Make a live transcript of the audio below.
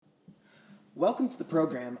Welcome to the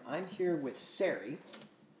program. I'm here with Sari,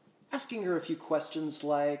 asking her a few questions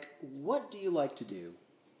like, what do you like to do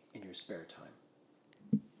in your spare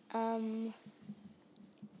time?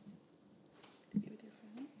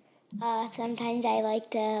 Sometimes I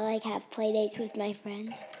like to have play dates with my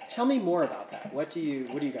friends. Tell me more about that. What do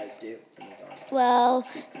you guys do? Well,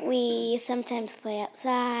 we sometimes play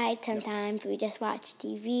outside. Sometimes we just watch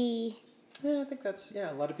TV. Yeah, I think that's,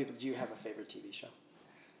 a lot of people. Do you have a favorite TV show?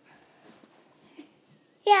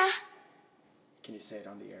 Yeah. Can you say it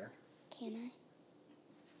on the air? Can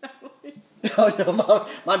I? Oh no,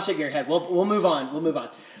 Mom's shaking her head. We'll move on.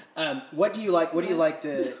 What do you like? What do you like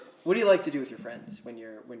to do with your friends when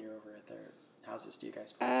you're over at their houses? Do you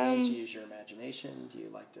guys play games? Do you use your imagination?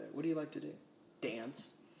 What do you like to do?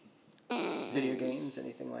 Dance? Video games?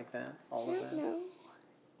 Anything like that? All of that? No.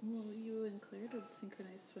 Well, you and Claire did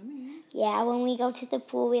synchronized swimming. Yeah, when we go to the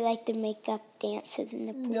pool, we like to make up dances in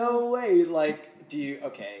the pool. No way.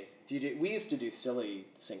 We used to do silly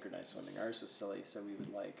synchronized swimming. Ours was silly, so we would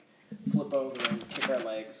flip over and kick our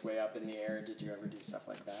legs way up in the air. Did you ever do stuff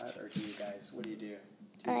like that? Or do you guys, what do you do?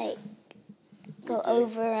 Go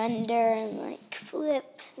over, under, and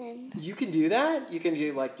flips and... You can do that? You can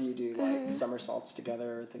do do you do somersaults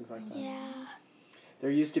together or things like that? Yeah. There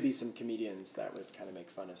used to be some comedians that would kind of make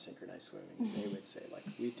fun of synchronized swimming. They would say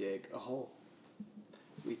we dig a hole.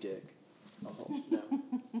 We dig a hole. No.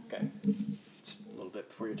 Okay. It's a little bit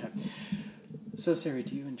before your time. So, Sari,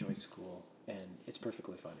 do you enjoy school? And it's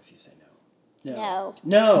perfectly fine if you say no.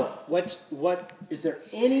 No. What is there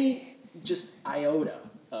any just iota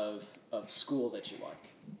of school that you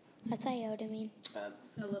like? What's iota mean?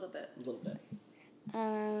 A little bit.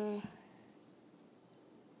 I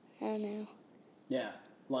don't know. Yeah.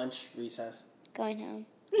 Lunch, recess. Going home.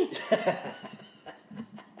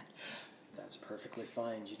 That's perfectly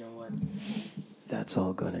fine. You know what? That's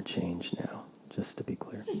all going to change now, just to be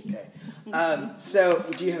clear. Okay. So,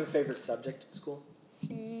 do you have a favorite subject at school?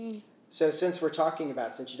 So, since you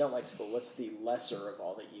don't like school, what's the lesser of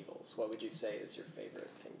all the evils? What would you say is your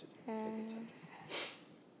favorite thing to do? Favorite subject?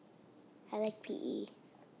 I like PE.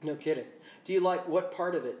 No kidding. Do you like, what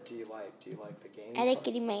part of it do you like? Do you like the game? I like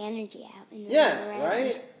getting my energy out. And Yeah,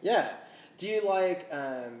 right? Yeah. Do you like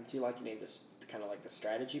any of this, kind of like the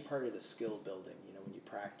strategy part or the skill building? When you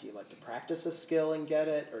practice, do you like to practice a skill and get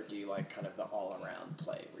it? Or do you like kind of the all-around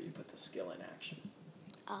play where you put the skill in action?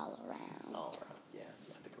 All around. All around, yeah.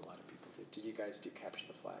 I think a lot of people do. Did you guys do capture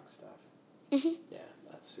the flag stuff? Mm-hmm. Yeah,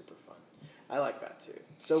 that's super fun. I like that too.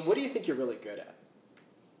 So what do you think you're really good at?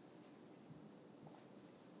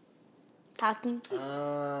 Talking.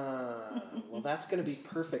 Well, that's going to be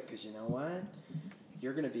perfect because you know what?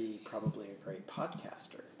 You're going to be probably a great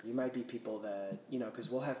podcaster. You might be people that, because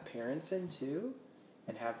we'll have parents in too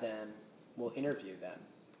and we'll interview them.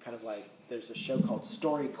 Kind of like there's a show called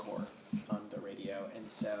StoryCorps on the radio. And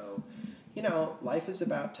so, life is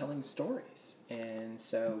about telling stories. And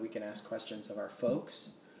so we can ask questions of our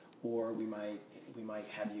folks or we might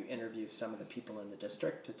have you interview some of the people in the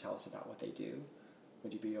district to tell us about what they do.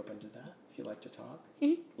 Would you be open to that if you like to talk?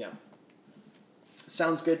 Mm-hmm. Yeah.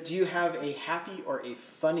 Sounds good. Do you have a happy or a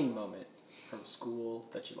funny moment from school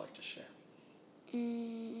that you'd like to share?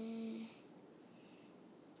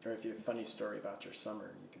 Or if you have a funny story about your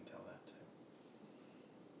summer, you can tell that too.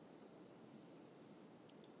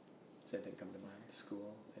 Does anything come to mind?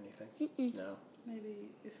 School? Anything? Mm-mm. No? Maybe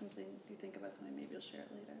if you think about something, maybe you'll share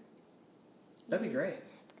it later. That'd be great.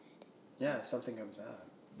 Yeah, if something comes out.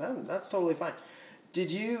 That's totally fine. Did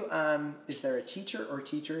you, is there a teacher or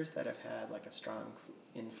teachers that have had a strong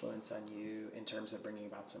influence on you in terms of bringing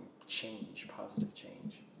about some change, positive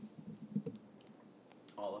change?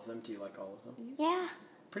 All of them? Do you like all of them? Yeah.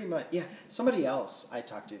 Pretty much, yeah. Somebody else I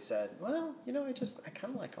talked to said, well, I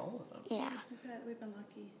kind of like all of them. Yeah. We've been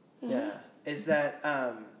lucky. Mm-hmm. Yeah. Is that,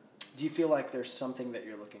 do you feel like there's something that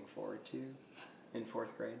you're looking forward to in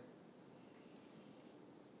 4th grade?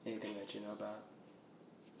 Anything that you know about?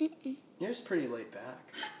 Mm-mm. You're just pretty laid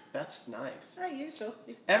back. That's nice. Not usually.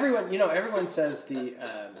 Everyone says the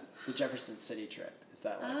Jefferson City trip. Is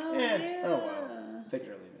that yeah. oh well, take it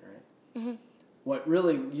or leave it, right? Mm-hmm. What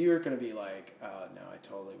really, you're going to be like, no, I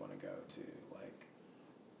totally want to go to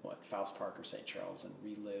Faust Park or St. Charles and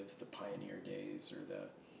relive the pioneer days or the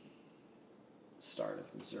start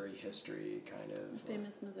of Missouri history, kind of.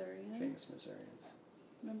 Famous Missourians. Famous Missourians.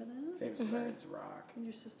 Remember that? Famous Missourians rock. And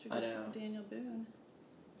your sister did Daniel Boone.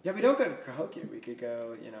 Yeah, we don't go to Cahokia. We could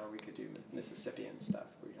go, we could do Mississippian stuff.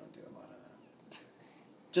 We don't do a lot of that.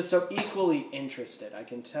 Just so equally interested. I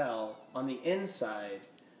can tell on the inside,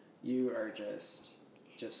 you are just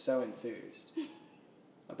so enthused.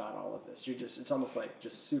 about all of this? It's almost like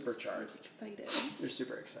just supercharged. Excited. You're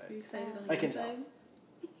super excited. Are you excited on the I can inside?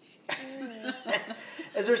 tell.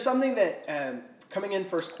 Is there something that, coming in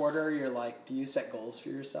first quarter, you're like, do you set goals for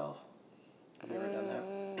yourself? Have you ever done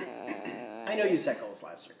that? I know you set goals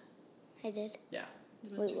last year. I did. Yeah.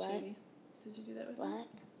 Wait, what? Did you do that with me? What?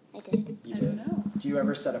 I did. You I did. don't know. Do you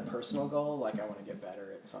ever set a personal goal? Like, I want to get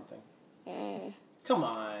better at something? Come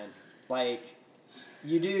on. Like,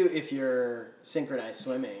 you do, if you're synchronized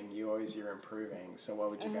swimming, you're improving. So what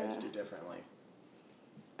would you guys do differently?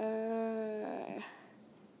 I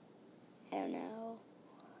don't know.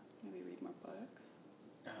 Maybe read more books.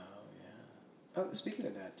 Oh, yeah. Oh, speaking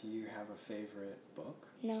of that, do you have a favorite book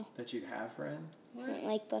No. that you have read? I don't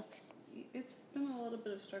like books. It's been a little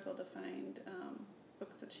bit of struggle to find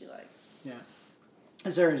books that she likes. Yeah.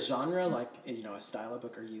 Is there a genre, like, a style of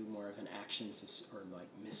book? Are you more of an action or, like,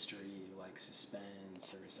 mystery, like,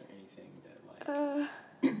 suspense? Or is there anything that,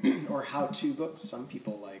 like... or how-to books? Some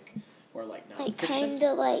people like... Or, like, nonfiction? Like, kind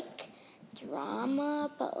of like drama,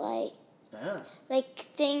 but like... Like,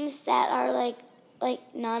 things that are, like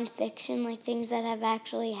nonfiction, like, things that have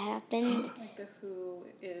actually happened. Like the Who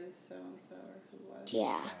is so-and-so or who was.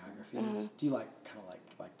 Yeah. Biographies? Do you like, kind of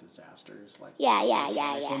like disasters? Like Yeah.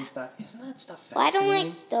 and stuff? Isn't that stuff Well, I fascinating?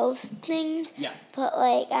 don't like those things. Yeah. But,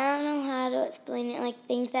 like, I don't know how to explain it. Like,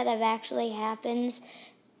 things that have actually happened.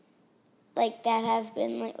 Like, that have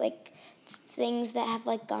been, like things that have,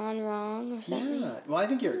 like, gone wrong or something. Yeah. Well, I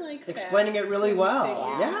think you're Like explaining it really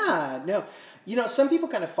well. Yeah. Yeah. No. Some people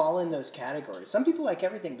kind of fall in those categories. Some people like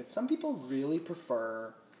everything, but some people really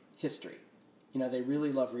prefer history. They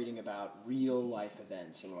really love reading about real life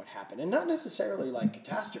events and what happened. And not necessarily like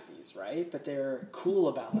catastrophes, right? But they're cool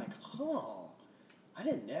about like, oh, I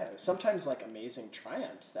didn't know. Sometimes like amazing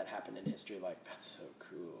triumphs that happened in history, like that's so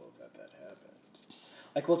cool that happened.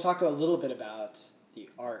 Like we'll talk a little bit about the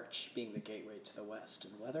Arch being the gateway to the West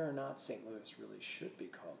and whether or not St. Louis really should be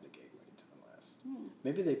called the gateway to the West.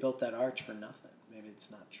 Maybe they built that arch for nothing. Maybe it's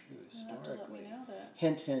not true historically. Let me know that.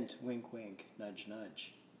 Hint, hint, wink, wink, nudge,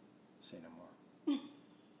 nudge. Say no more.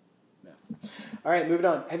 No. All right, moving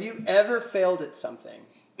on. Have you ever failed at something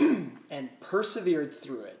and persevered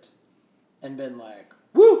through it and been like,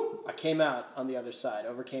 woo, I came out on the other side,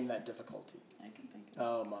 overcame that difficulty? I can think of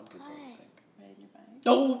Oh, Mom can totally think. riding your bike.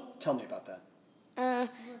 Oh, tell me about that.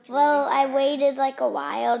 Well, I waited, like, a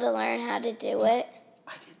while to learn how to do it.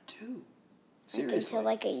 I did too. Like, Seriously. until,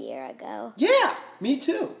 like, a year ago. Yeah, me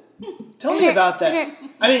too. Tell me about that.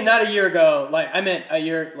 I mean, not a year ago. Like, I meant a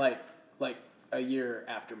year, like a year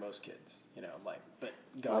after most kids. But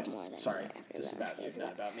go ahead. More than Sorry, a year after this is most about you, kids,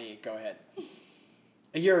 not about me. Go ahead.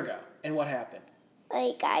 A year ago, and what happened?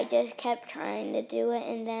 Like, I just kept trying to do it,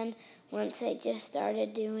 and then once I just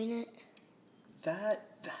started doing it.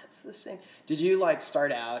 That's the same. Did you, like,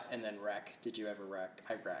 start out and then wreck? Did you ever wreck?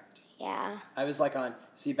 I wrecked. Yeah. I was, like,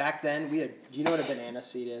 back then, do you know what a banana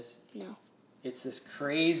seat is? No. It's this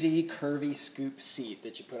crazy, curvy scoop seat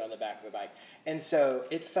that you put on the back of a bike. And so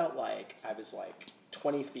it felt like I was, like,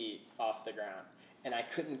 20 feet off the ground, and I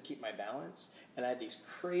couldn't keep my balance. And I had we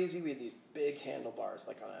had these big handlebars,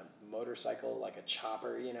 like on a motorcycle, like a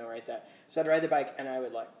chopper, right? So I'd ride the bike, and I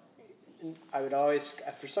would always,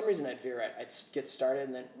 for some reason, I'd veer right. I'd get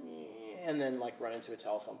started, and then like run into a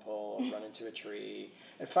telephone pole, or run into a tree.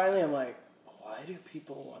 And finally, I'm like, why do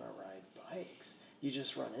people want to ride bikes? You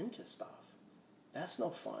just run into stuff. That's no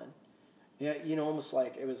fun. Yeah, almost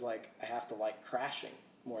like it was like I have to like crashing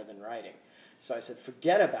more than riding. So I said,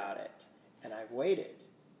 forget about it. And I waited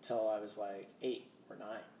till I was like 8 or 9.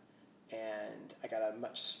 And I got a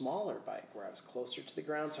much smaller bike where I was closer to the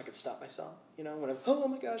ground so I could stop myself, when oh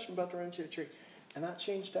my gosh, I'm about to run into a tree. And that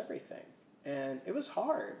changed everything. And it was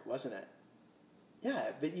hard, wasn't it?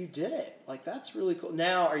 Yeah, but you did it. Like, that's really cool.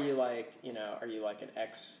 Now, are you like an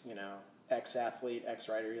ex-athlete,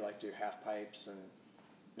 ex-rider? You like do half pipes and,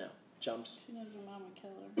 jumps? She knows her mom would kill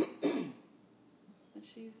her. And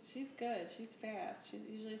she's good. She's fast. She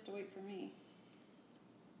usually has to wait for me.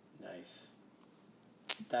 Nice.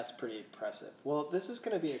 That's pretty impressive. Well, this is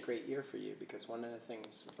going to be a great year for you because one of the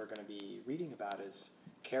things we're going to be reading about is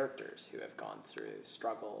characters who have gone through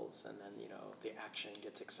struggles and then, the action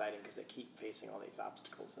gets exciting because they keep facing all these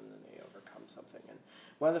obstacles and then they overcome something. And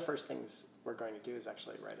one of the first things we're going to do is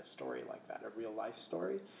actually write a story like that, a real life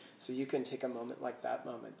story. So you can take a moment like that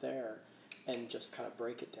moment there and just kind of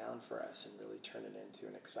break it down for us and really turn it into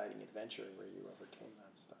an exciting adventure where you overcame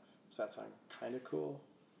that stuff. Does that sound kind of cool?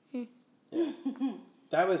 Yeah.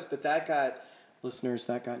 That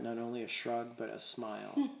got not only a shrug, but a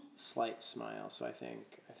smile, slight smile. So I think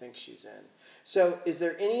she's in. So is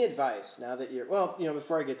there any advice now that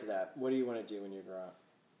before I get to that, what do you want to do when you grow up?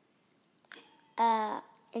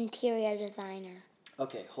 Interior designer.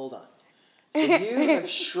 Okay, hold on. So you have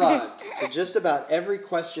shrugged to just about every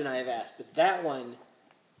question I have asked, but that one,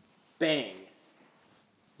 bang,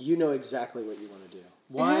 you know exactly what you want to do.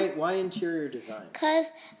 Why interior design?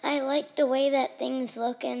 Because I like the way that things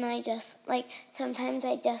look, and I just, sometimes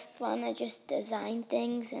I just want to just design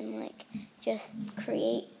things and, just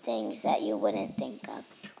create things that you wouldn't think of.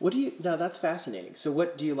 Now that's fascinating. So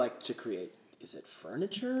what do you like to create? Is it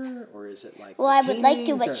furniture, or is it Well, I would like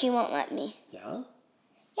to, paintings, but she won't let me. Yeah?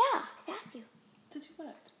 Yeah, I asked you. To do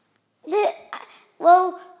what?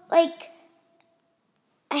 Well, I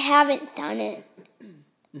haven't done it.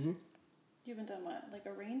 Mm-hmm. You haven't done what? Like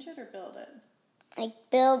arrange it or build it?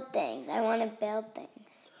 Build things. I want to build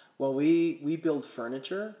things. Well, we build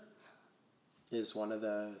furniture is one of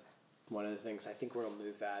the things. I think we'll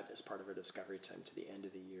move that as part of our discovery time to the end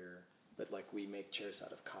of the year. But we make chairs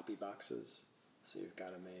out of copy boxes, so you've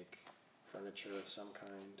got to make furniture of some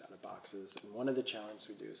kind out of boxes. And one of the challenges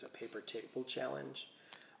we do is a paper table challenge,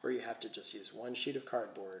 where you have to just use one sheet of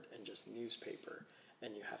cardboard and just newspaper,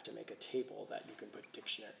 and you have to make a table that you can put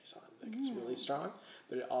dictionaries on. It's really strong,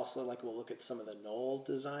 but it also, we'll look at some of the Knoll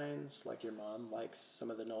designs, your mom likes some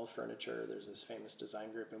of the Knoll furniture. There's this famous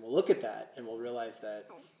design group, and we'll look at that, and we'll realize that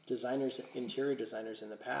interior designers in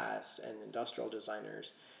the past, and industrial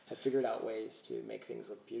designers have figured out ways to make things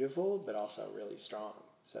look beautiful, but also really strong,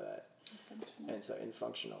 and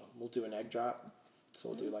functional. We'll do an egg drop, so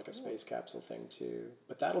we'll do a space capsule thing too.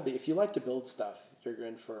 But that'll be, if you like to build stuff, you're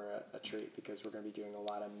in for a treat, because we're going to be doing a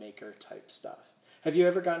lot of maker type stuff. Have you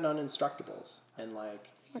ever gotten on Instructables and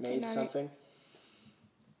made something?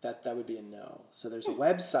 That would be a no. So there's a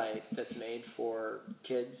website that's made for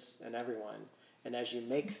kids and everyone, and as you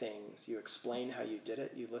make things, you explain how you did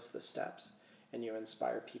it, you list the steps, and you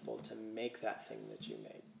inspire people to make that thing that you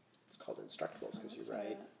made. It's called Instructables because you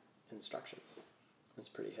write instructions. It's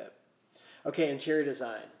pretty hip. Okay, interior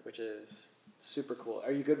design, which is super cool.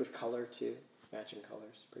 Are you good with color too? Matching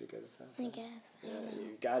colors? Pretty good with that? I guess. Yeah,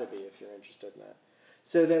 you got to be if you're interested in that.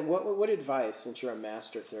 So then what advice, since you're a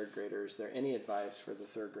master third grader, is there any advice for the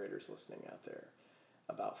third graders listening out there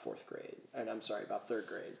about about third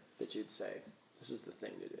grade, that you'd say, this is the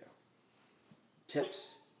thing to do?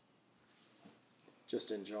 Tips? Just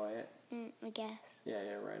enjoy it? I guess. Yeah,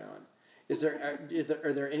 right on.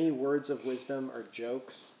 Are there any words of wisdom or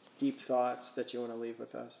jokes, deep thoughts that you want to leave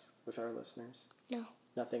with us, with our listeners? No.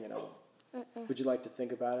 Nothing at all? Would you like to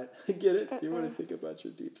think about it? Get it? You want to think about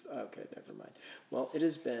your deep... Okay, never mind. Well, it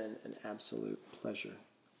has been an absolute pleasure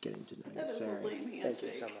getting to know you, Sarah. Thank you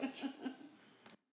so much.